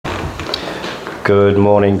Good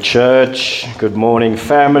morning, church. Good morning,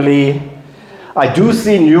 family. I do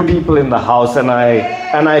see new people in the house, and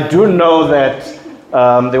I do know that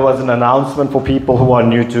there was an announcement for people who are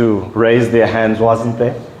new to raise their hands, wasn't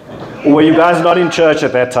there? Or were you guys not in church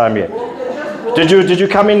at that time yet? Did you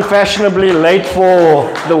come in fashionably late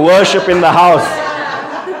for the worship in the house?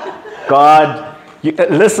 God,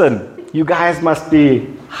 listen, you guys must be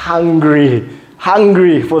hungry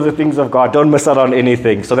for the things of God. Don't miss out on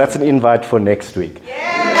anything. So that's an invite for next week.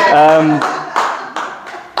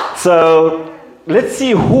 So let's see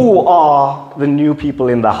who are the new people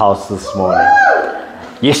in the house this morning.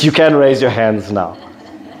 Yes, you can raise your hands now.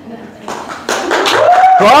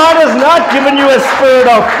 God has not given you a spirit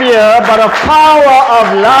of fear, but of power,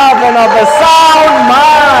 of love, and of a sound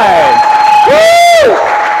mind. Woo!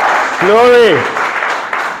 Glory.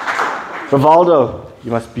 Rivaldo,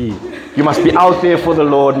 you must be out there for the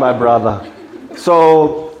Lord, my brother.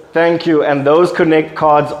 So thank you. And those connect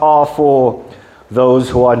cards are for those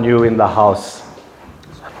who are new in the house.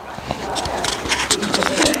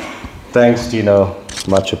 Thanks, Dino.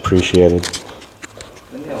 Much appreciated.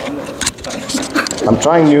 I'm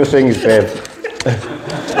trying new things, babe.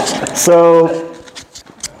 So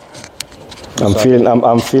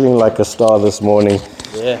I'm feeling like a star this morning.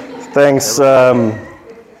 Yeah. Thanks.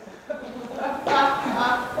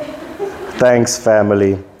 Thanks,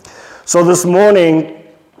 family. So this morning,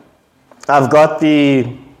 I've got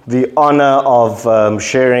the honor of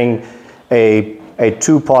sharing a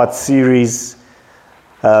two-part series.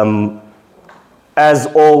 As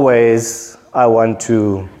always, I want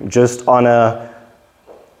to just honor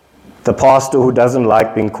the pastor who doesn't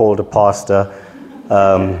like being called a pastor,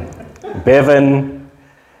 Bevan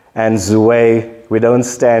and Zue. We don't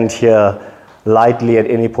stand here lightly at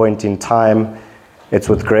any point in time. It's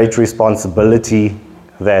with great responsibility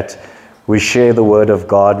that we share the word of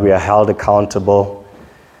God. We are held accountable.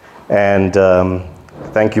 And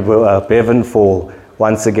thank you, Bevan, for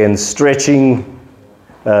once again stretching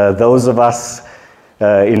those of us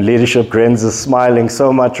in leadership. Grins is smiling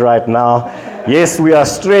so much right now. Yes, we are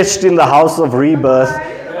stretched in the house of rebirth,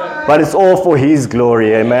 but it's all for His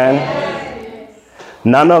glory. Amen.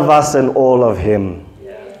 None of us and all of Him.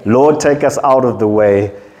 Lord, take us out of the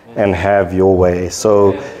way and have your way.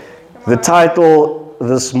 So the title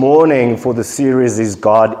this morning for the series is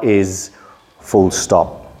God is full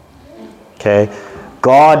stop. Okay?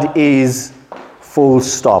 God is full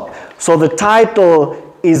stop. So the title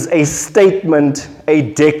is a statement,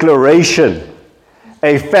 a declaration,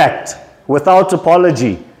 a fact, without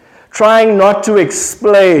apology, trying not to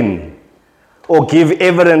explain or give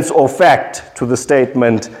evidence or fact to the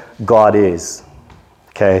statement, God is.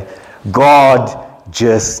 Okay? God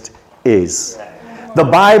just is. The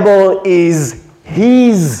Bible is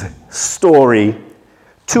His story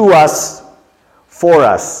to us, for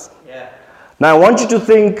us. Now I want you to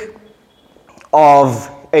think of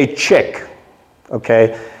a check.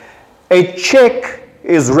 Okay? A check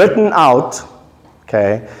is written out.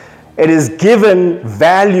 Okay? It is given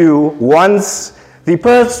value once the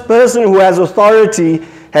person who has authority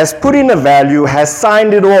has put in a value, has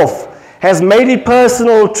signed it off, has made it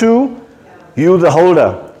personal to you, the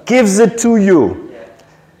holder, gives it to you.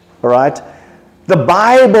 All right? The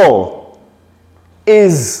Bible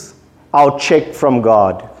is our check from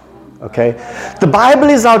God. Okay? The Bible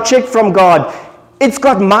is our check from God. It's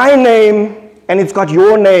got my name and it's got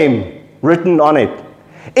your name written on it.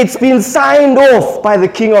 It's been signed off by the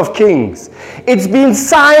King of Kings. It's been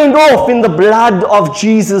signed off in the blood of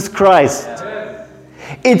Jesus Christ.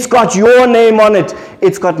 It's got your name on it.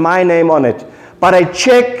 It's got my name on it. But a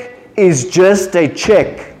check is just a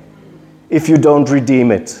check if you don't redeem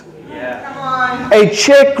it. Come on. A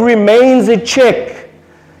check remains a check.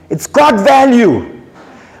 It's got value,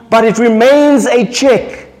 but it remains a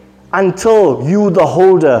check until you, the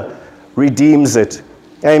holder, redeems it.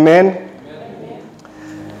 Amen?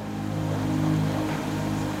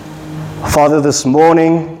 Father, this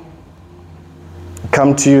morning, I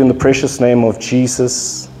come to you in the precious name of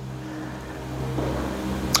Jesus.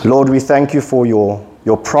 Lord, we thank you for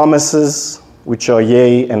your promises, which are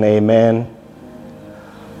yea and amen.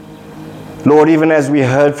 Lord, even as we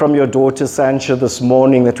heard from your daughter Sancha this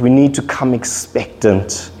morning, that we need to come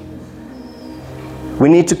expectant. We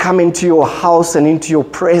need to come into your house and into your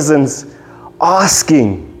presence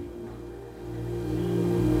asking,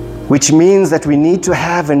 which means that we need to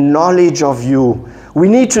have a knowledge of you. We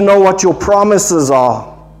need to know what your promises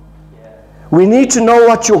are. We need to know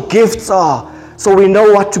what your gifts are, so we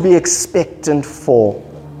know what to be expectant for.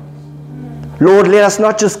 Lord, let us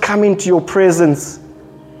not just come into your presence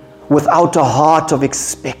without a heart of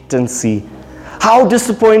expectancy, How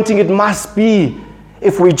disappointing it must be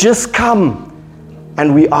if we just come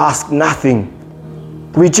and we ask nothing.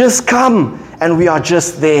 We just come and we are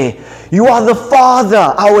just there. You are the Father,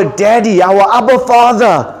 our Daddy, our Abba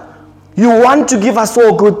Father. You want to give us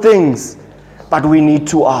all good things, but we need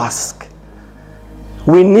to ask.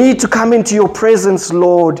 We need to come into your presence,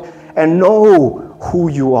 Lord, and know who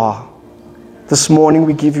you are. This morning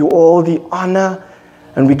we give you all the honor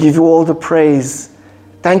and we give you all the praise.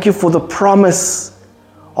 Thank you for the promise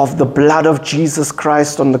of the blood of Jesus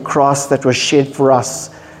Christ on the cross that was shed for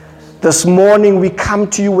us. This morning we come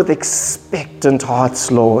to you with expectant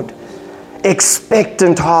hearts, Lord.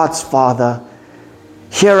 Expectant hearts, Father.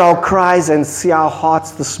 Hear our cries and see our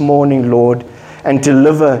hearts this morning, Lord, and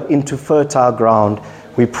deliver into fertile ground.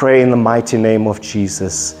 We pray in the mighty name of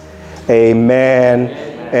Jesus. Amen,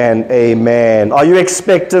 and amen. Are you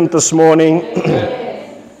expectant this morning?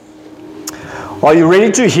 Are you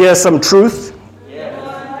ready to hear some truth?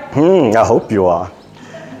 I hope you are.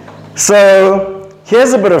 So,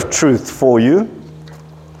 here's a bit of truth for you.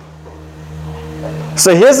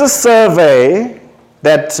 So here's a survey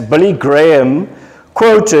that Billy Graham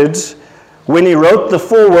quoted when he wrote the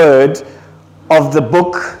foreword of the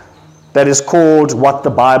book that is called What the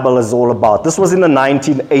Bible is All About. This was in the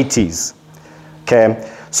 1980s.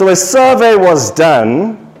 Okay, so a survey was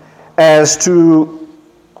done as to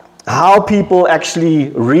how people actually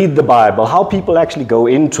read the Bible, how people actually go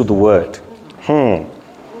into the Word.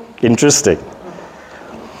 Interesting.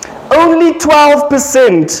 Only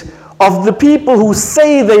 12% of the people who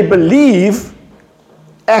say they believe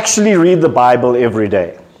actually read the Bible every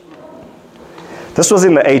day. This was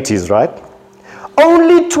in the 80s, right?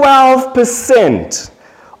 Only 12%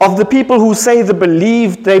 of the people who say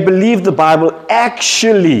they believe the Bible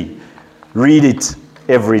actually read it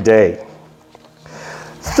every day.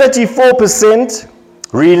 34%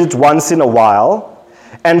 read it once in a while,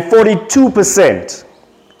 and 42%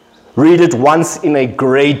 read it once in a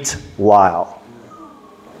great while.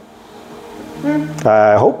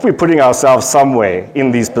 I hope we're putting ourselves somewhere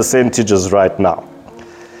in these percentages right now.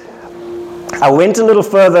 I went a little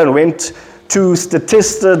further and went to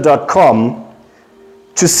Statista.com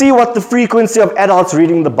to see what the frequency of adults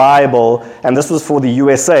reading the Bible, and this was for the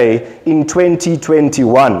USA, in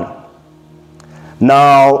 2021.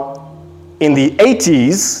 Now, in the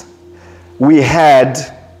 80s, we had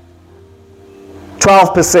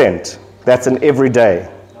 12%. That's an everyday.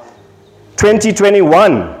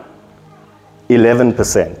 2021,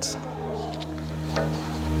 11%.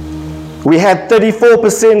 We had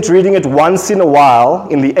 34% reading it once in a while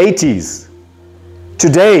in the 80s.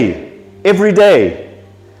 Today, every day,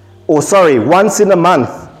 once in a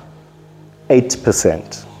month,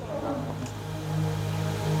 8%.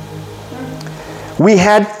 We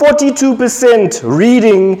had 42%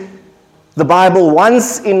 reading the Bible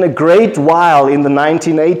once in a great while in the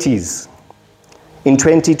 1980s. In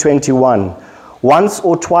 2021, once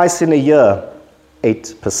or twice in a year,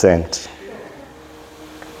 8%.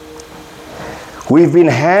 We've been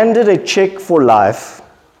handed a check for life,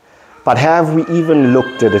 but have we even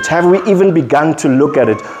looked at it? Have we even begun to look at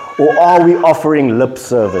it? Or are we offering lip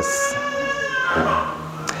service?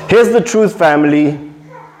 Here's the truth, family.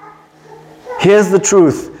 Here's the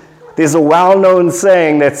truth. There's a well-known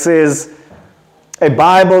saying that says, a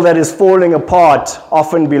Bible that is falling apart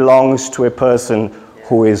often belongs to a person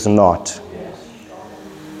who is not.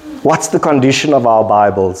 What's the condition of our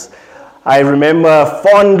Bibles? I remember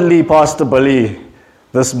fondly Pastor Billy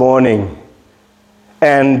this morning,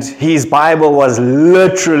 and his Bible was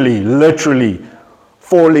literally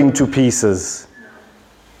falling to pieces.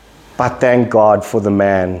 But thank God for the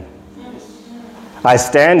man. I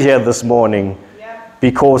stand here this morning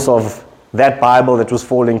because of that Bible that was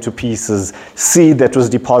falling to pieces, seed that was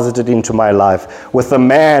deposited into my life, with a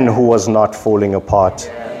man who was not falling apart.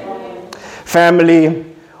 Family,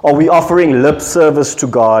 are we offering lip service to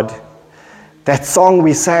God? That song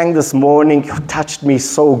we sang this morning touched me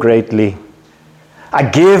so greatly. I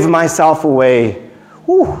give myself away.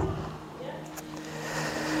 Whew.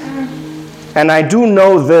 And I do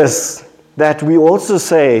know this, that we also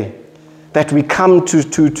say that we come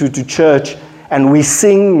to church and we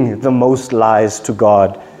sing the most lies to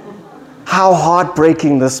God. How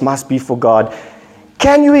heartbreaking this must be for God.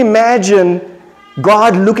 Can you imagine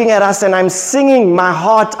God looking at us and I'm singing my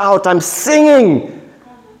heart out, I'm singing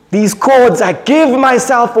these chords, I give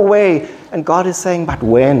myself away, and God is saying, but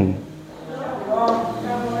when?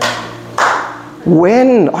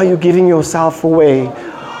 When are you giving yourself away?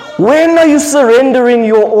 When are you surrendering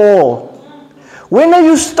your all? When are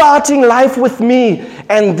you starting life with me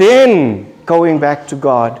and then going back to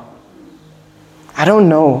God? I don't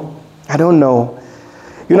know. I don't know.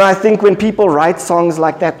 I think when people write songs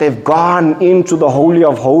like that, they've gone into the Holy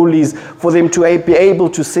of Holies for them to be able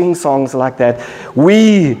to sing songs like that.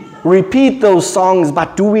 We repeat those songs,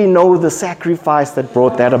 but do we know the sacrifice that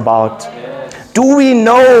brought that about? Do we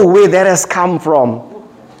know where that has come from?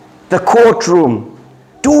 The courtroom.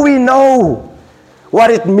 Do we know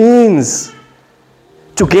what it means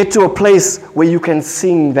to get to a place where you can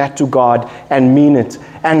sing that to God and mean it?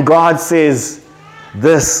 And God says,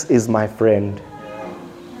 this is my friend.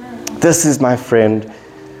 This is my friend.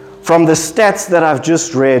 From the stats that I've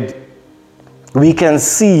just read, we can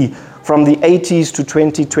see from the 80s to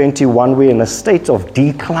 2021, we're in a state of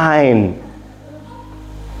decline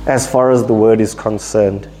as far as the word is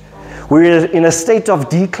concerned. We're in a state of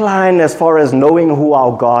decline as far as knowing who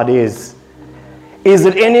our God is. Is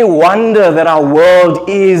it any wonder that our world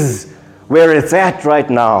is where it's at right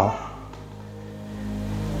now?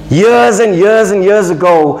 Years and years and years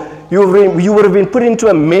ago, you would have been put into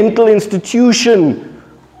a mental institution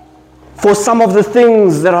for some of the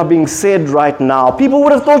things that are being said right now. People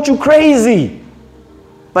would have thought you crazy.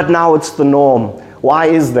 But now it's the norm. Why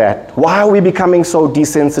is that? Why are we becoming so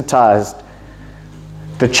desensitized?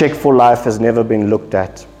 The check for life has never been looked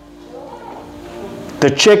at. The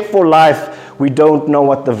check for life, we don't know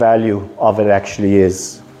what the value of it actually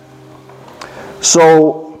is.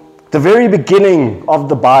 So, the very beginning of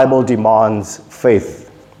the Bible demands faith.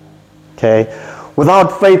 Okay?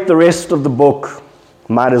 Without faith, the rest of the book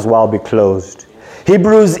might as well be closed.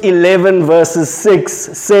 Hebrews 11 verses 6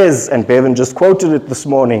 says, and Bevan just quoted it this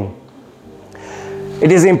morning,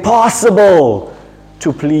 it is impossible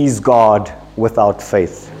to please God without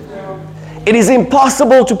faith. It is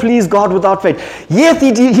impossible to please God without faith. Yet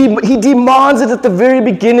he demands it at the very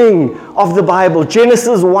beginning of the Bible.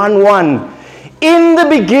 Genesis 1:1. In the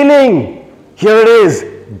beginning, here it is,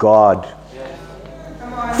 God.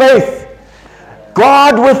 Faith.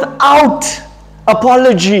 God without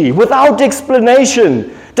apology, without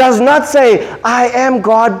explanation, does not say, I am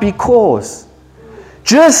God because.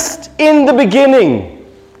 Just in the beginning,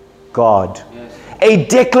 God. A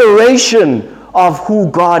declaration of who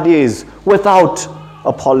God is without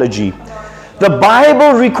apology. The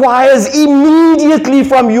Bible requires immediately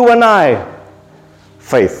from you and I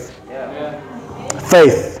faith.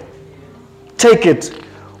 Faith. Take it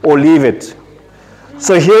or leave it.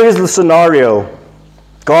 So here is the scenario.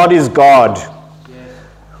 God is God.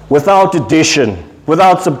 Without addition,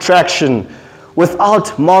 without subtraction,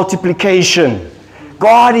 without multiplication.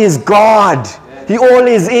 God is God. He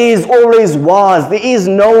always is, always was. There is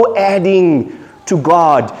no adding to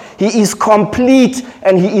God. He is complete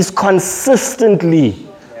and He is consistently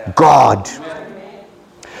God.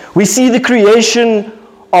 We see the creation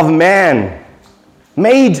of man,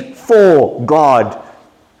 made for God,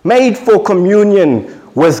 made for communion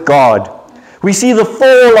with God. We see the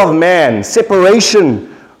fall of man,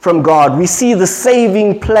 separation from God. We see the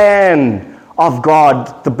saving plan of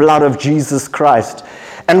God, the blood of Jesus Christ.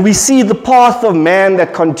 And we see the path of man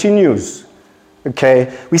that continues.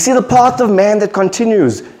 Okay? We see the path of man that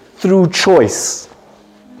continues through choice.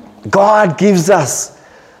 God gives us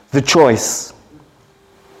the choice.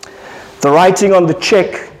 The writing on the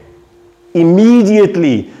check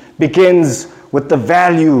immediately begins with the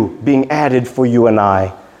value being added for you and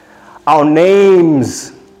I. Our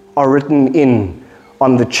names are written in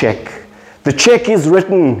on the check. The check is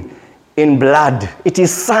written in blood. It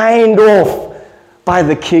is signed off by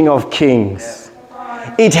the King of Kings.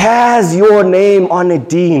 It has your name on it,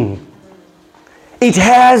 Dean. It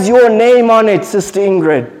has your name on it, Sister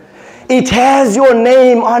Ingrid. It has your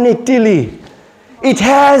name on it, Tilly. It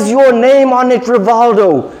has your name on it,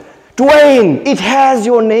 Rivaldo. Dwayne, it has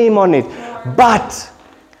your name on it. But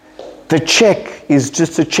the check is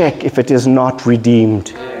just a check if it is not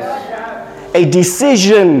redeemed. A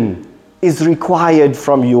decision is required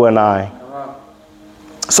from you and I.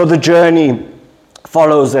 So the journey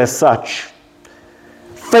follows as such.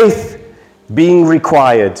 Faith being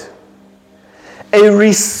required. A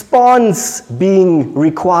response being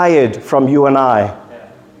required from you and I.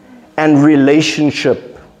 And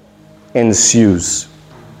relationship ensues.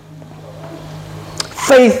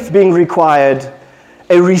 Faith being required,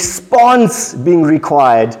 a response being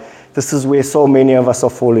required. This is where so many of us are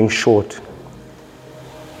falling short.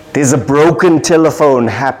 There's a broken telephone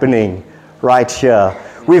happening right here.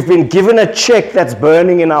 We've been given a check that's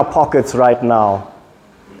burning in our pockets right now.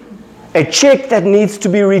 A check that needs to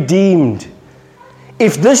be redeemed.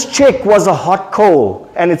 If this check was a hot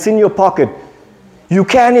coal and it's in your pocket, you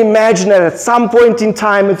can imagine that at some point in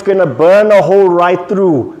time it's going to burn a hole right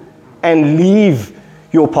through and leave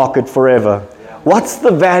your pocket forever. What's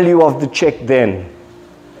the value of the check then?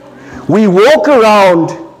 We walk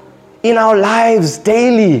around in our lives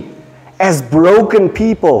daily as broken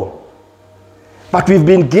people, but we've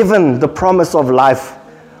been given the promise of life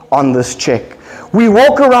on this check. We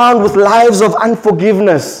walk around with lives of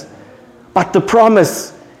unforgiveness, but the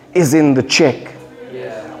promise is in the check.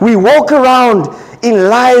 We walk around in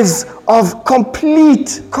lives of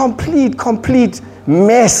complete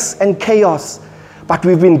mess and chaos, but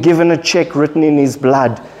we've been given a check written in His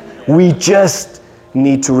blood. We just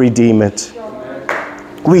need to redeem it.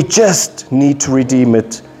 We just need to redeem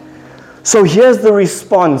it. So here's the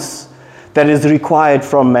response that is required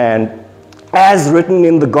from man, as written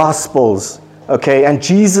in the Gospels. Okay, and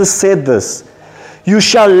Jesus said this: you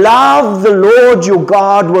shall love the Lord your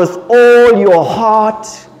God with all your heart,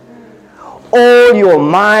 all your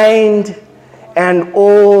mind, and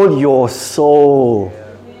all your soul.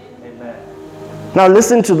 Now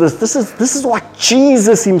listen to this. This is what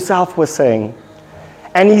Jesus Himself was saying.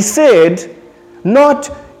 And He said,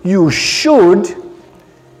 not you should,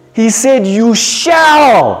 He said you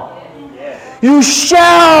shall. You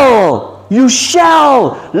shall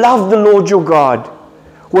love the Lord your God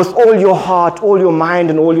with all your heart, all your mind,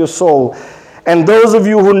 and all your soul. And those of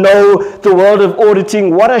you who know the world of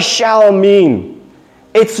auditing, what does shall mean?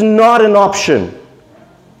 It's not an option.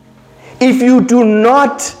 If you do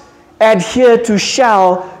not adhere to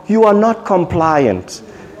shall, you are not compliant.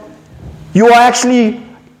 You are actually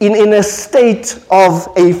in a state of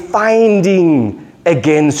a finding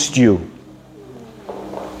against you.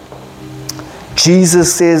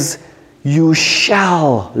 Jesus says, you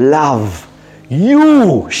shall love.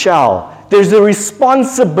 You shall. There's a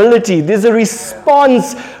responsibility. There's a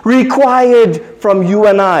response required from you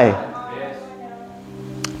and I.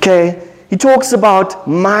 Okay? He talks about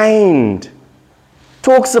mind.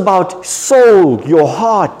 Talks about soul, your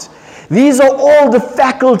heart. These are all the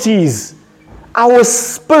faculties, our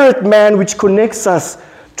spirit man, which connects us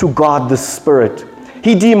to God the Spirit.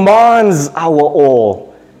 He demands our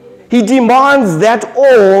all. He demands that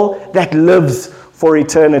all that lives for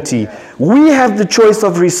eternity. We have the choice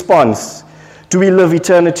of response. Do we live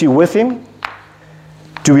eternity with Him?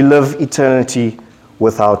 Do we live eternity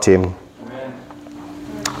without Him? Amen.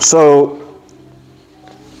 So,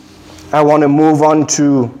 I want to move on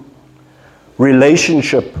to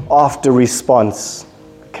relationship after response.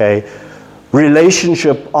 Okay?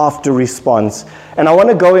 Relationship after response. And I want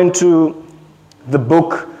to go into the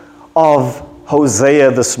book of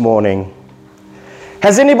Hosea this morning.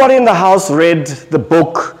 Has anybody in the house read the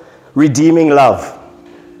book Redeeming Love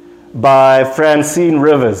by Francine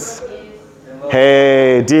Rivers?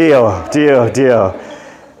 Hey, deal.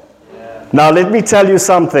 Now let me tell you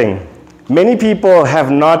something. Many people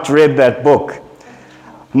have not read that book.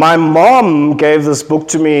 My mom gave this book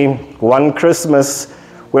to me one Christmas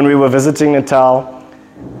when we were visiting Natal,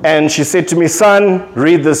 and she said to me, son,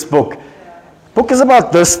 read this book. Book is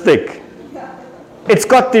about this thick. It's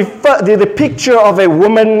got the picture of a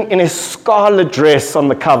woman in a scarlet dress on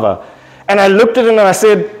the cover. And I looked at it and I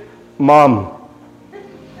said, Mom,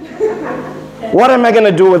 what am I going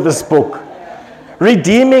to do with this book?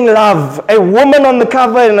 Redeeming Love, a woman on the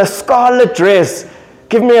cover in a scarlet dress.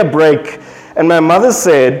 Give me a break. And my mother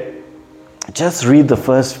said, just read the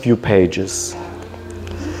first few pages.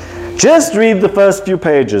 Just read the first few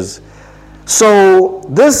pages. So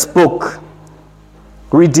this book,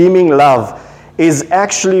 Redeeming Love, is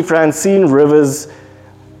actually Francine Rivers'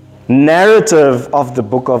 narrative of the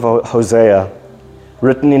book of Hosea,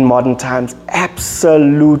 written in modern times.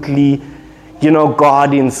 Absolutely,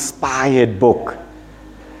 God-inspired book.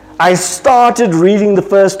 I started reading the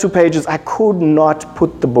first 2 pages. I could not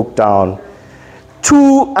put the book down.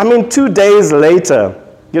 2 days later,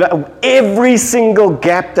 every single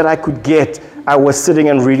gap that I could get, I was sitting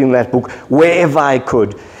and reading that book wherever I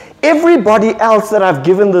could. Everybody else that I've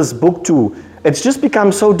given this book to, it's just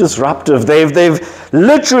become so disruptive. They've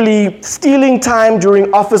literally stealing time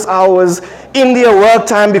during office hours in their work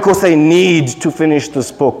time because they need to finish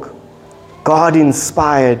this book. God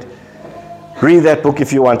inspired. Read that book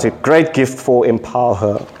if you want it. Great gift for Empower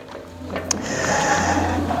Her.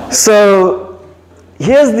 So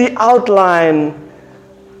here's the outline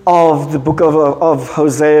of the book of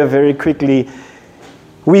Hosea very quickly.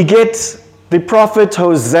 We get the prophet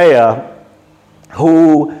Hosea,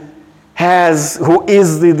 who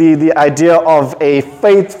is the idea of a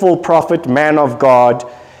faithful prophet, man of God,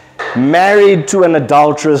 married to an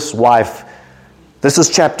adulterous wife. This is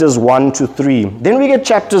chapters 1 to 3. Then we get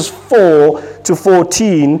chapters 4 to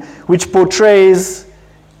 14, which portrays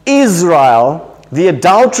Israel, the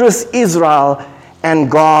adulterous Israel,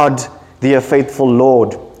 and God, the faithful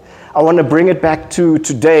Lord. I want to bring it back to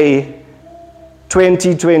today,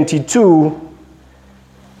 2022,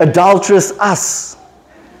 adulterous us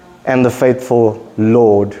and the faithful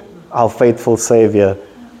Lord, our faithful Savior.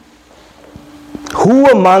 Who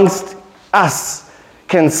amongst us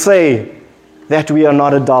can say that we are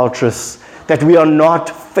not adulterous, that we are not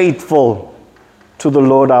faithful to the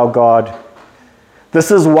Lord our God?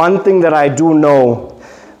 This is one thing that I do know,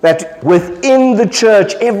 that within the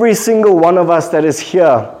church, every single one of us that is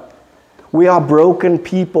here, we are broken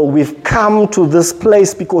people. We've come to this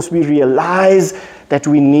place because we realize that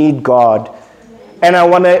we need God. And I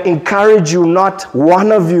want to encourage you, not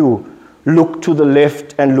one of you look to the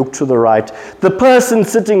left and look to the right. The person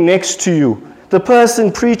sitting next to you, the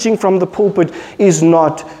person preaching from the pulpit is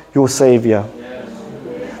not your Savior.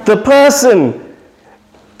 The person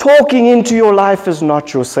talking into your life is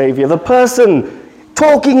not your Savior. The person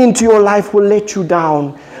talking into your life will let you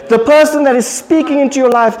down. The person that is speaking into your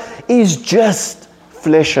life is just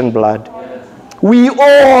flesh and blood. We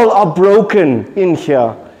all are broken in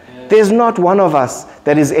here. There's not one of us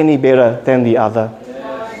that is any better than the other.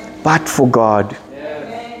 But for God.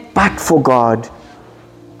 But for God.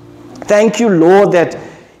 Thank you, Lord, that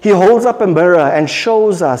He holds up a mirror and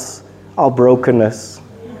shows us our brokenness.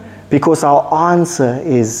 Because our answer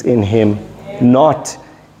is in Him, not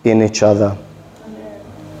in each other.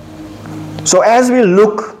 So as we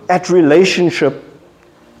look at relationship,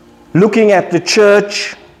 looking at the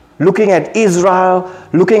church, looking at Israel,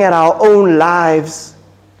 looking at our own lives,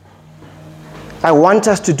 I want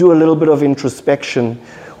us to do a little bit of introspection.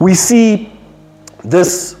 We see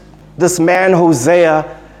this man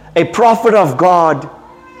Hosea, a prophet of God,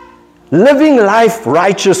 living life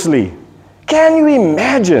righteously. Can you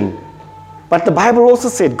imagine? But the Bible also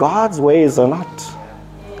said God's ways are not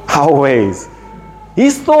our ways.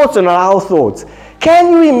 His thoughts are not our thoughts.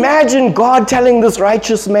 Can you imagine God telling this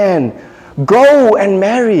righteous man, go and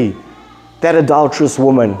marry that adulterous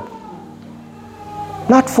woman?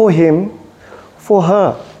 Not for him, for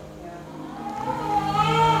her.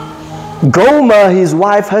 Gomer, his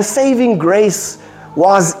wife, her saving grace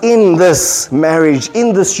was in this marriage,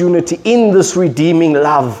 in this unity, in this redeeming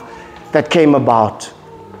love that came about.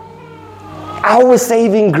 Our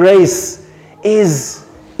saving grace is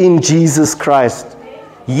in Jesus Christ.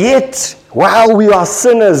 Yet, while we are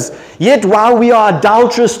sinners, yet while we are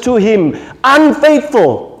adulterous to Him,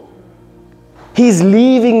 unfaithful, He's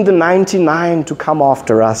leaving the 99 to come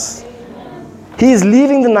after us. He's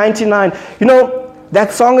leaving the 99. You know,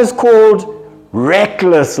 that song is called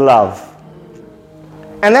Reckless Love.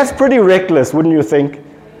 And that's pretty reckless, wouldn't you think?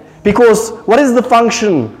 Because what is the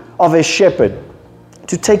function of a shepherd?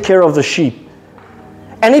 To take care of the sheep.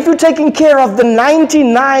 And if you're taking care of the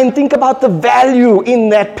 99, think about the value in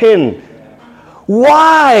that pen.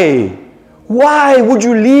 Why? Why would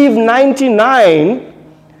you leave 99,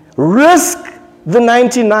 risk the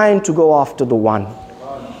 99 to go after the one?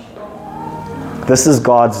 This is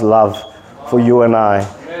God's love for you and I.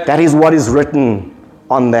 That is what is written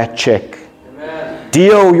on that check.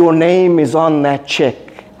 Dio, your name is on that check.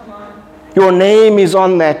 Your name is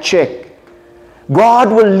on that check. God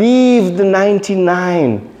will leave the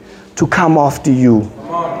 99 to come after you,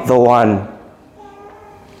 the one.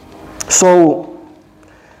 So,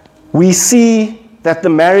 we see that the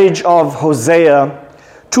marriage of Hosea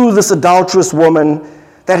to this adulterous woman,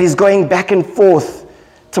 that is going back and forth,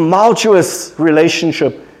 tumultuous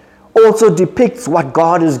relationship, also depicts what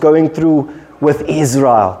God is going through with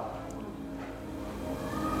Israel.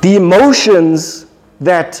 The emotions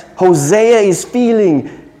that Hosea is feeling,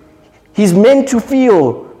 he's meant to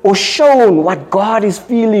feel or shown what God is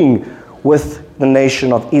feeling with the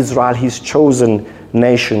nation of Israel, His chosen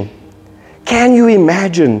nation. Can you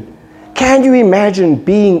imagine? Can you imagine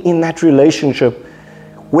being in that relationship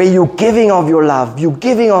where you're giving of your love,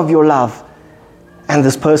 and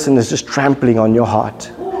this person is just trampling on your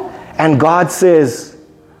heart? And God says,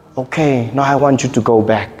 okay, now I want you to go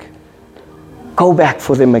back. Go back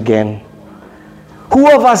for them again. Who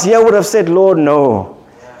of us here would have said, Lord, no.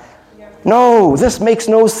 No, this makes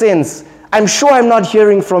no sense. I'm sure I'm not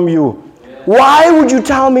hearing from you. Why would you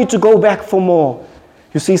tell me to go back for more?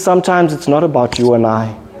 You see, sometimes it's not about you and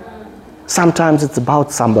I. Sometimes it's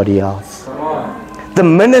about somebody else. The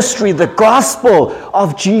ministry, the gospel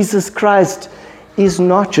of Jesus Christ is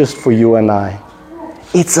not just for you and I.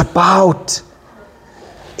 It's about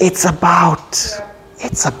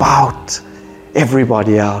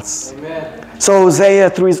everybody else. Amen. So Hosea,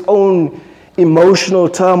 through his own emotional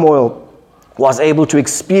turmoil, was able to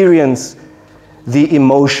experience the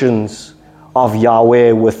emotions of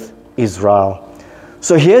Yahweh with Israel.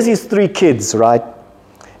 So here's his 3 kids, right?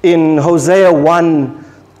 In Hosea 1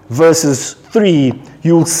 verses 3,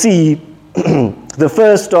 you'll see the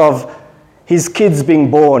first of his kids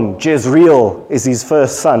being born. Jezreel is his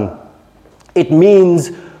first son. It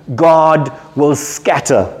means God will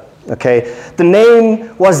scatter. Okay, the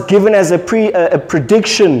name was given as a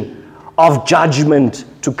prediction of judgment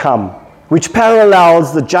to come, which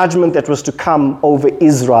parallels the judgment that was to come over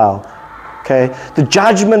Israel. Okay, the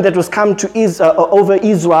judgment that was come to over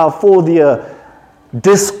Israel for their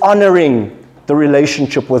dishonoring the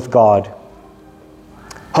relationship with God.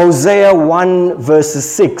 Hosea 1 verses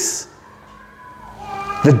 6.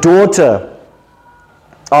 The daughter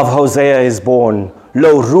of Hosea is born.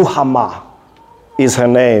 Lo Ruhamah is her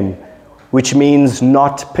name, which means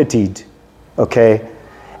not pitied. Okay?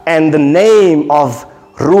 And the name of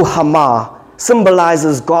Ruhamah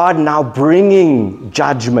symbolizes God now bringing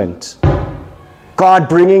judgment. God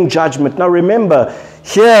bringing judgment. Now remember,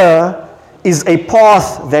 here is a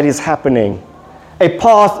path that is happening. A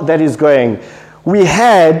path that is going. We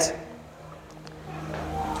had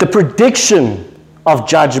the prediction of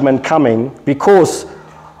judgment coming because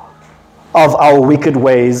of our wicked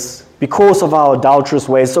ways, because of our adulterous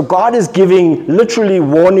ways. So God is giving literally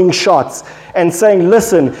warning shots and saying,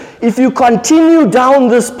 listen, if you continue down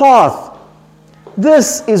this path,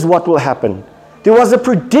 this is what will happen. There was a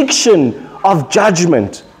prediction of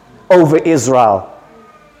judgment over Israel.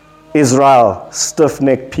 Israel,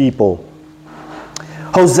 stiff-necked people.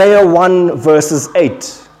 Hosea 1 verses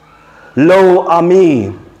 8. Lo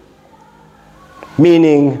Ami,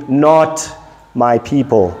 meaning not my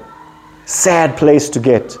people. Sad place to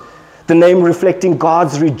get. The name reflecting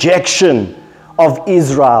God's rejection of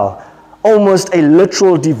Israel. Almost a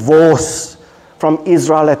literal divorce from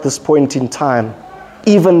Israel at this point in time,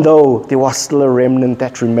 even though there was still a remnant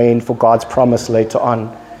that remained for God's promise later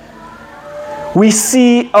on. We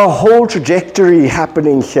see a whole trajectory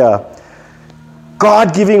happening here.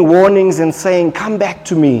 God giving warnings and saying, come back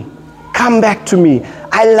to me. Come back to me.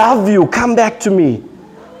 I love you. Come back to me.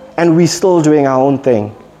 And we're still doing our own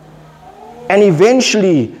thing. And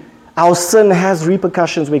eventually, our sin has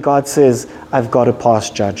repercussions where God says, I've got to pass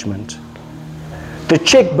judgment. The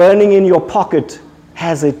check burning in your pocket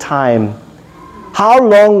has a time. How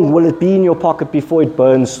long will it be in your pocket before it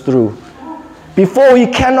burns through? Before you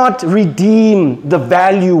cannot redeem the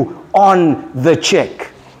value on the check.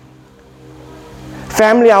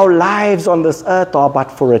 Family, our lives on this earth are but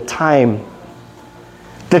for a time.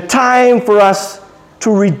 The time for us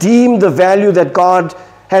to redeem the value that God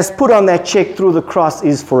has put on that check through the cross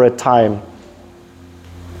is for a time.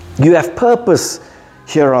 You have purpose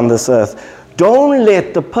here on this earth. Don't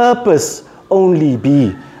let the purpose only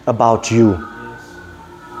be about you.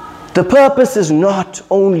 The purpose is not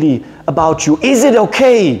only about you. Is it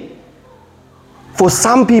okay for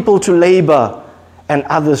some people to labor and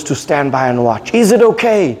others to stand by and watch? Is it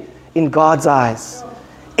okay in God's eyes?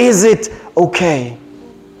 Is it okay?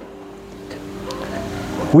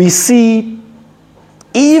 We see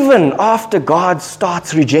even after God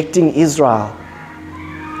starts rejecting Israel,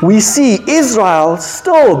 we see Israel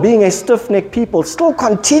still being a stiff-necked people, still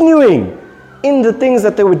continuing in the things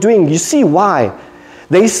that they were doing. You see why?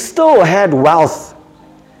 They still had wealth.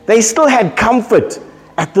 They still had comfort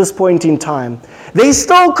at this point in time. They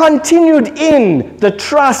still continued in the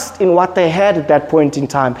trust in what they had at that point in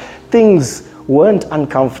time. Things weren't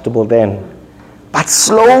uncomfortable then. But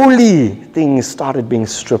slowly, things started being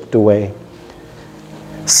stripped away.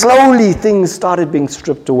 Slowly, things started being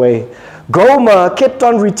stripped away. Gomer kept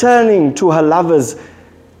on returning to her lovers,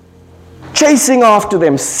 chasing after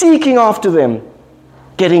them, seeking after them,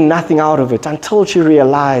 getting nothing out of it until she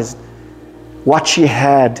realized what she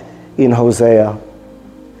had in Hosea.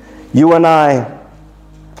 You and I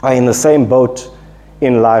are in the same boat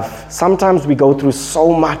in life. Sometimes we go through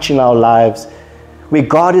so much in our lives where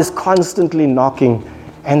God is constantly knocking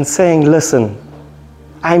and saying, listen,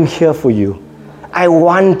 I'm here for you. I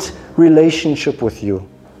want relationship with you.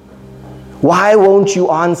 Why won't you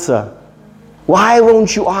answer? Why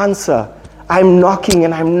won't you answer? I'm knocking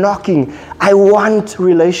and I'm knocking. I want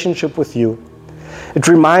relationship with you. It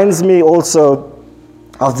reminds me also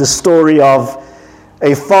of the story of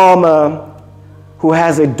a farmer who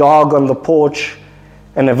has a dog on the porch,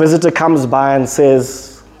 and a visitor comes by and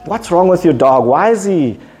says, what's wrong with your dog? Why is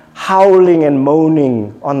he howling and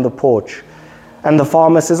moaning on the porch? And the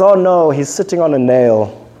farmer says, oh no, he's sitting on a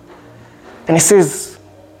nail. And he says,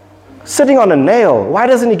 sitting on a nail? Why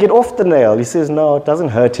doesn't he get off the nail? He says, no, it doesn't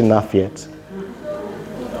hurt enough yet.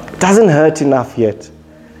 It doesn't hurt enough yet.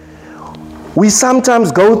 We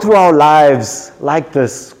sometimes go through our lives like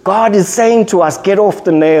this. God is saying to us, get off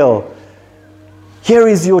the nail. Here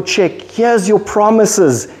is your check. Here's your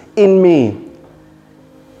promises in me.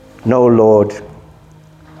 No, Lord.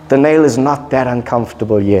 The nail is not that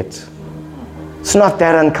uncomfortable yet. It's not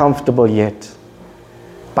that uncomfortable yet.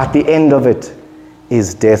 But the end of it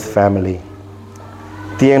is death, family.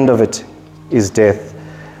 The end of it is death.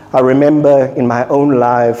 I remember in my own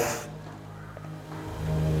life,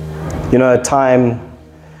 a time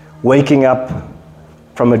waking up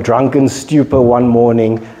from a drunken stupor one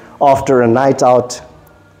morning after a night out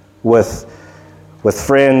with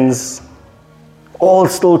friends, all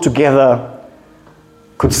still together,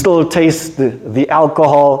 could still taste the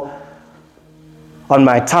alcohol on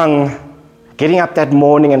my tongue, getting up that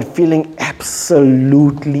morning and feeling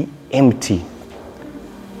absolutely empty.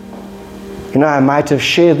 I might have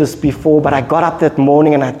shared this before, but I got up that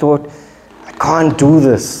morning and I thought, I can't do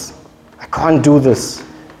this. I can't do this.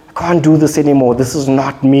 I can't do this anymore. This is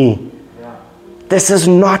not me. This is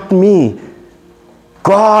not me.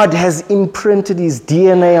 God has imprinted His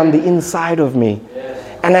DNA on the inside of me.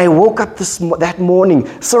 And I woke up that morning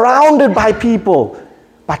surrounded by people,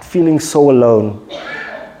 but feeling so alone.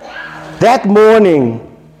 That morning,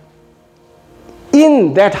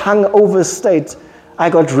 in that hungover state,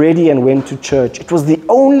 I got ready and went to church. It was the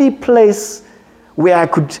only place where I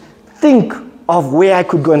could think of where I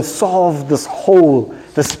could go and solve this hole,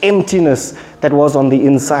 this emptiness that was on the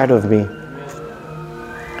inside of me.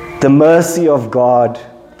 The mercy of God,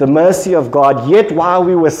 yet while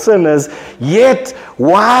we were sinners, yet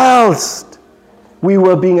whilst we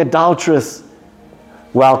were being adulterous,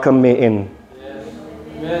 welcomed me in.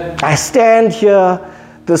 I stand here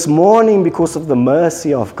this morning because of the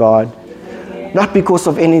mercy of God, not because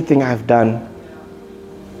of anything I've done.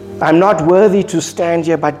 I'm not worthy to stand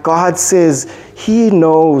here, but God says He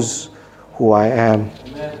knows who I am.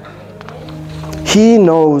 He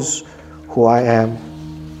knows who I am.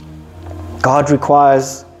 God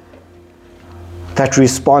requires that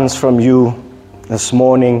response from you this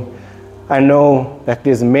morning. I know that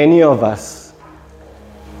there's many of us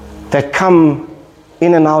that come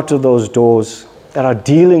in and out of those doors that are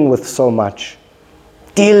dealing with so much.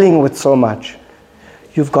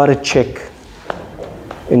 You've got a check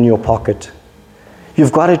in your pocket.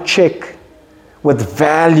 You've got a check with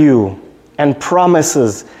value and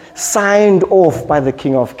promises signed off by the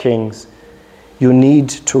King of Kings. You need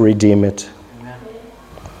to redeem it.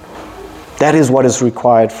 That is what is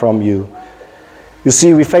required from you. You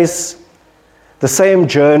see, we face the same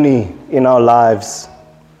journey in our lives.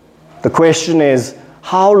 The question is,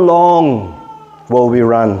 how long will we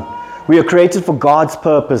run? We are created for God's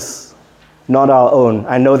purpose, not our own.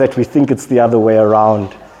 I know that we think it's the other way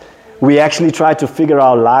around. We actually try to figure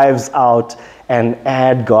our lives out and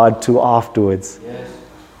add God to afterwards. Yes.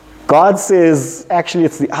 God says, actually,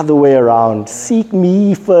 it's the other way around. Seek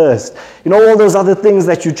me first. All those other things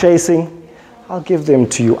that you're chasing, I'll give them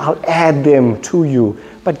to you. I'll add them to you.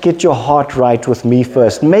 But get your heart right with me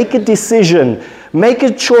first. Make a decision. Make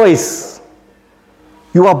a choice.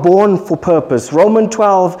 You are born for purpose. Romans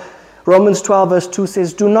 12 verse 2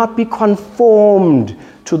 says, do not be conformed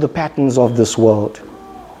to the patterns of this world,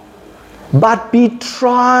 but be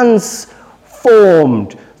transformed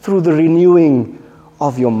through the renewing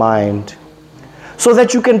of your mind, so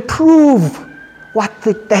that you can prove what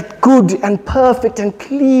that good and perfect and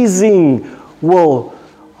pleasing will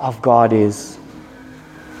of God is.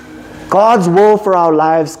 God's will for our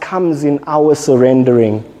lives comes in our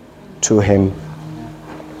surrendering to Him.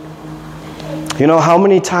 How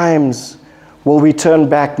many times will we turn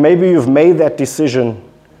back? Maybe you've made that decision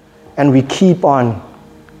and we keep on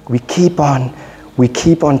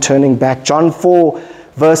turning back. John 4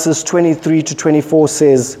 verses 23 to 24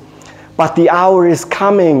 says, but the hour is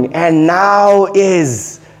coming, and now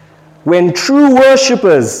is, when true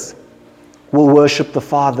worshipers will worship the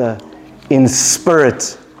Father in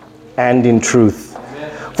spirit and in truth.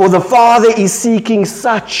 Amen. For the Father is seeking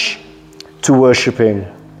such to worship Him.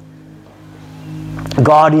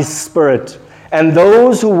 God is spirit, and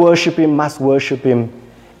those who worship Him must worship Him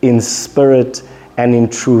in spirit and in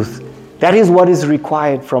truth. That is what is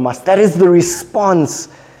required from us. That is the response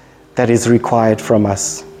that is required from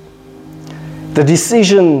us. The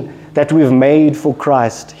decision that we've made for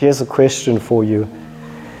Christ. Here's a question for you.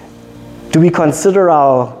 Do we consider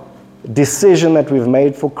our decision that we've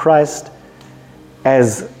made for Christ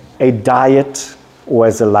as a diet or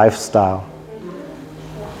as a lifestyle?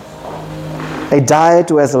 A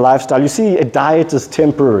diet or as a lifestyle? You see, a diet is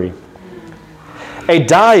temporary. A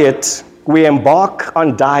diet, we embark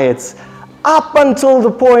on diets up until the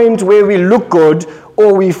point where we look good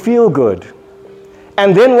or we feel good.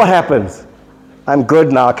 And then what happens? I'm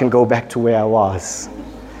good now, I can go back to where I was.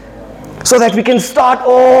 So that we can start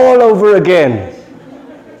all over again.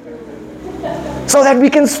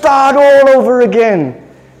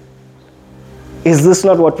 Is this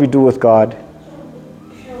not what we do with God?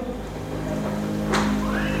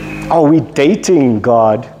 Are we dating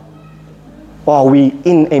God? Or are we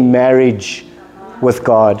in a marriage with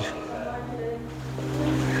God?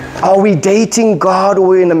 Are we dating God, or are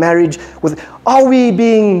we in a marriage with? Are we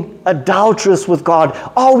being adulterous with God?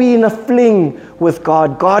 Are we in a fling with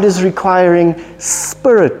God? God is requiring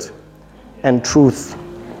spirit and truth.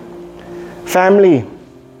 Family,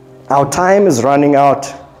 our time is running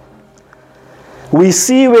out. We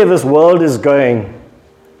see where this world is going.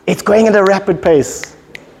 It's going at a rapid pace,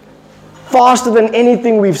 faster than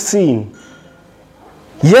anything we've seen.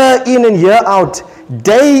 Year in and year out,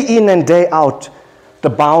 day in and day out, the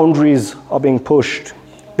boundaries are being pushed.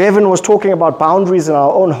 Bevan was talking about boundaries in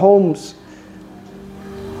our own homes.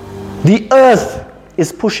 The earth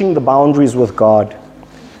is pushing the boundaries with God,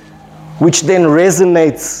 which then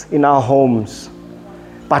resonates in our homes.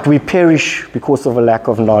 But we perish because of a lack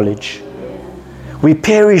of knowledge. We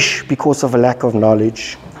perish because of a lack of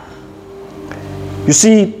knowledge. You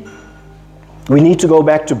see, we need to go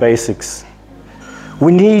back to basics.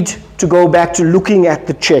 We need to go back to looking at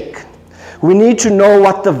the check. We need to know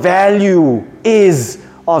what the value is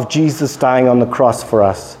of Jesus dying on the cross for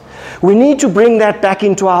us. We need to bring that back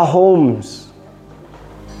into our homes.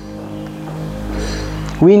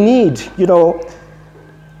 We need, do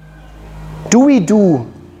we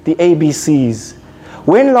do the ABCs?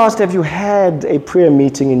 When last have you had a prayer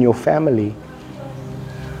meeting in your family?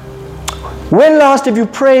 When last have you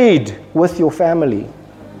prayed with your family?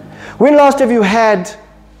 When last have you had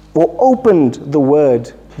or opened the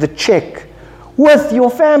Word, the check, with your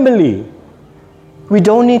family? We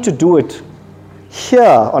don't need to do it here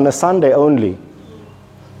on a Sunday only.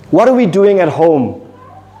 What are we doing at home?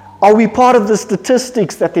 Are we part of the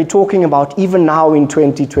statistics that they're talking about even now in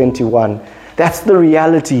 2021? That's the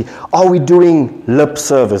reality. Are we doing lip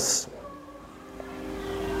service?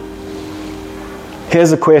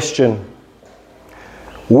 Here's a question.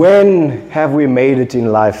 When have we made it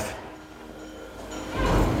in life?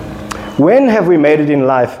 When have we made it in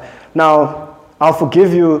life? Now, I'll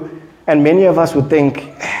forgive you, and many of us would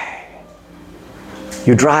think,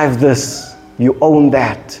 you drive this, you own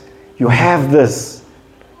that, you have this,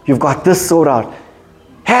 you've got this sorted out.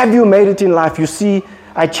 Have you made it in life? You see,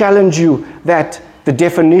 I challenge you that the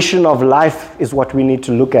definition of life is what we need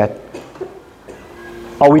to look at.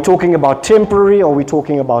 Are we talking about temporary, or are we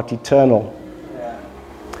talking about eternal?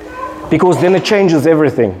 Because then it changes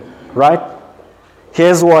everything, right?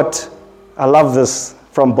 Here's what, I love this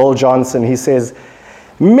from Bill Johnson. He says,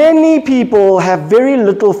 many people have very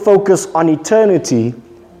little focus on eternity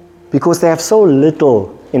because they have so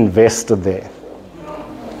little invested there.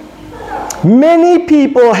 Many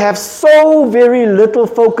people have so very little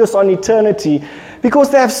focus on eternity because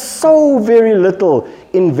they have so very little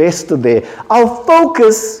invested there. Our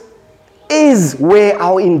focus is where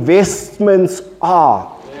our investments are.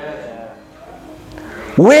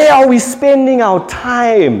 Where are we spending our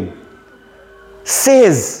time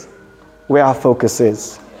says where our focus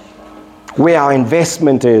is, where our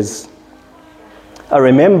investment is. I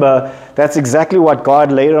remember that's exactly what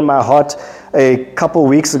God laid on my heart a couple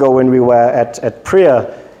weeks ago when we were at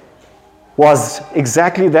prayer, was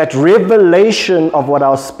exactly that revelation of what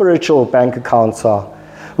our spiritual bank accounts are,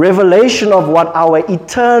 revelation of what our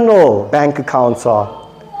eternal bank accounts are.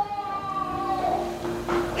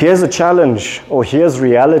 Here's a challenge, or here's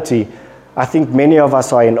reality. I think many of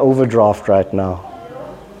us are in overdraft right now.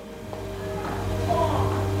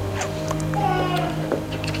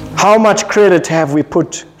 How much credit have we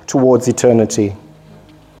put towards eternity?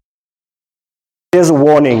 Here's a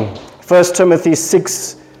warning. 1 Timothy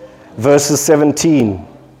 6, verses 17.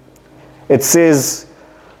 It says,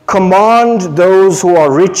 command those who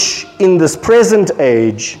are rich in this present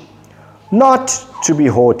age not to be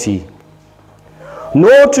haughty,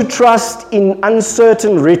 nor to trust in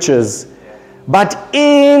uncertain riches, but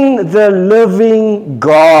in the living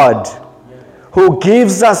God, who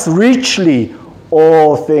gives us richly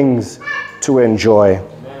all things to enjoy.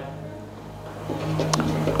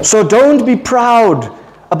 So don't be proud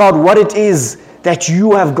about what it is that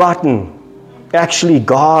you have gotten. Actually,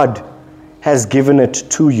 God has given it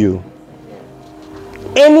to you.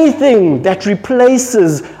 Anything that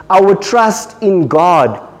replaces our trust in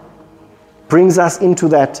God brings us into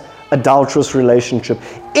that adulterous relationship.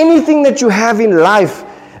 Anything that you have in life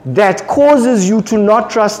that causes you to not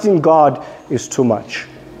trust in God is too much.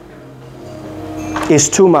 Is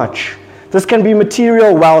too much. This can be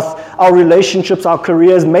material wealth, our relationships, our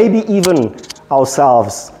careers, maybe even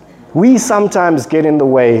ourselves. We sometimes get in the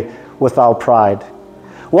way with our pride.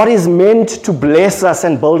 What is meant to bless us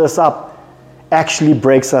and build us up actually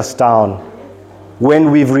breaks us down.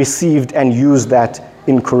 when we've received and used that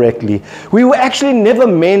incorrectly. We were actually never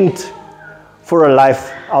meant for a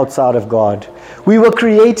life outside of God. We were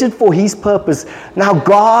created for His purpose. Now,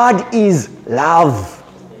 God is love.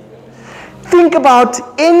 Think about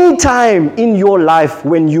any time in your life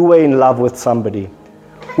when you were in love with somebody.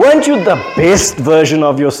 Weren't you the best version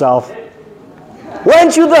of yourself?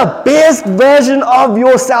 Weren't you the best version of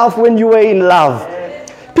yourself when you were in love?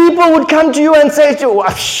 People would come to you and say to you,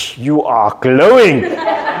 you are glowing.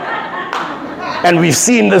 And we've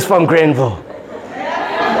seen this from Grenville.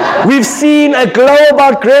 We've seen a glow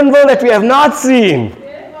about Grenville that we have not seen.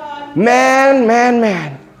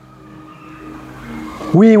 Man.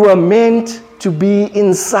 We were meant to be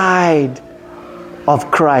inside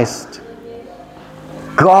of Christ.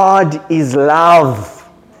 God is love.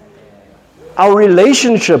 Our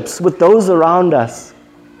relationships with those around us,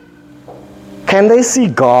 can they see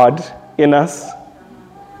God in us?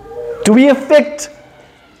 Do we affect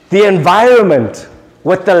the environment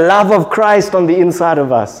with the love of Christ on the inside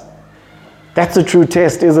of us? That's a true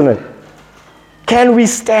test, isn't it? Can we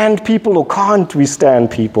stand people or can't we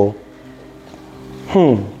stand people?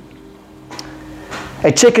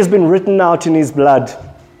 A check has been written out in His blood.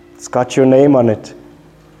 It's got your name on it.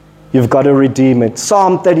 You've got to redeem it.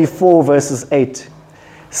 Psalm 34 verses 8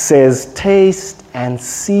 says, taste and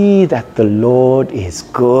see that the Lord is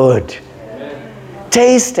good.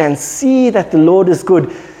 Taste and see that the Lord is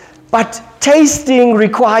good. But tasting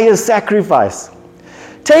requires sacrifice.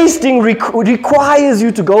 Tasting requires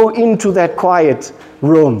you to go into that quiet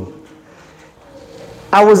room.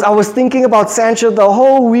 I was thinking about Sancha the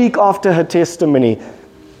whole week after her testimony.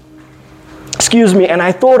 And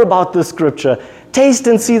I thought about this scripture. Taste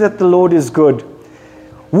and see that the Lord is good.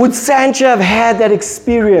 Would Sancha have had that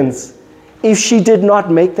experience if she did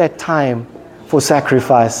not make that time for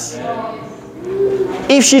sacrifice?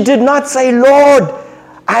 If she did not say, Lord,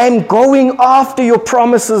 I am going after your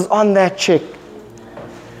promises on that check.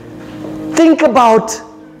 Think about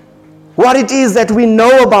what it is that we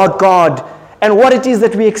know about God and what it is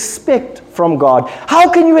that we expect from God. How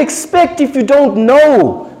can you expect if you don't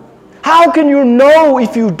know? How can you know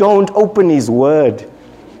if you don't open His Word?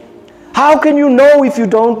 How can you know if you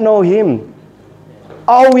don't know Him?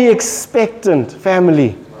 Are we expectant,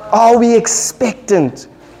 family? Are we expectant?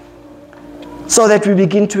 So that we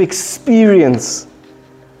begin to experience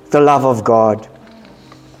the love of God.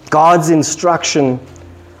 God's instruction,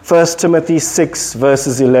 1 Timothy 6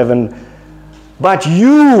 verses 11. But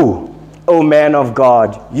you, O man of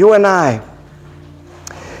God, you and I,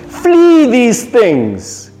 flee these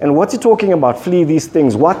things. And what's he talking about? Flee these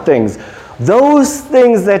things. What things? Those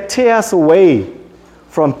things that tear us away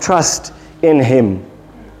from trust in Him.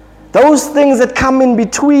 Those things that come in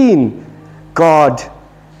between God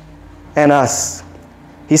and us.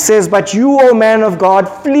 He says, but you, O man of God,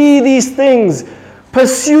 flee these things.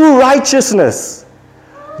 Pursue righteousness,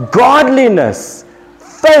 godliness,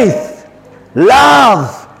 faith,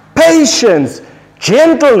 love, patience,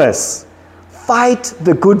 gentleness. Fight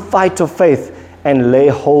the good fight of faith and lay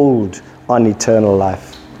hold on eternal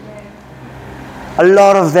life. A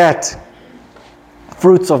lot of that,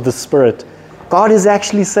 fruits of the Spirit. God is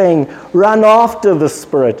actually saying, run after the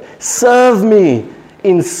Spirit. Serve me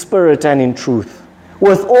in spirit and in truth.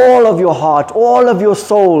 With all of your heart, all of your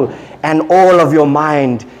soul, and all of your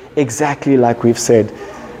mind. Exactly like we've said.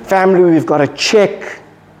 Family, we've got a check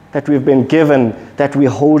that we've been given, that we're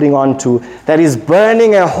holding on to, that is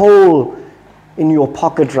burning a hole in your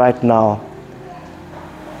pocket right now.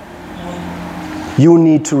 You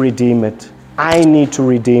need to redeem it. I need to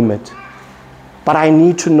redeem it. But I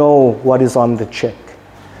need to know what is on the check.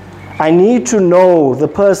 I need to know the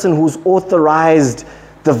person who's authorized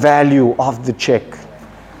the value of the check.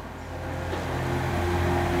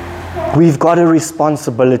 We've got a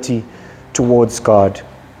responsibility towards God.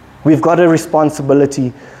 We've got a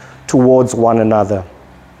responsibility towards one another.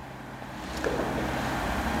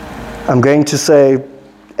 I'm going to say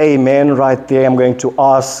amen right there. I'm going to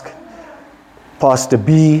ask Pastor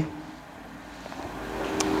B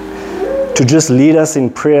to just lead us in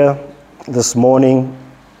prayer this morning,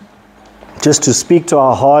 just to speak to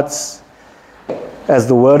our hearts as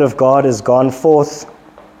the Word of God has gone forth.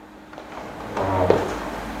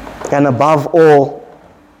 And above all,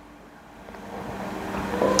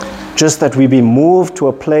 just that we be moved to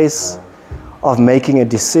a place of making a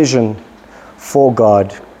decision for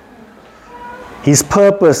God. His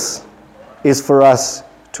purpose is for us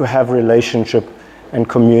to have relationship and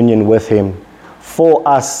communion with Him, for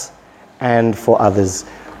us and for others.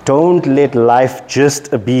 Don't let life just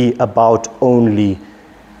be about only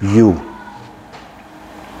you.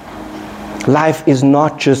 Life is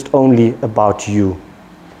not just only about you.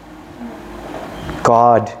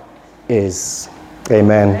 God is.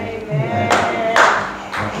 Amen. Amen.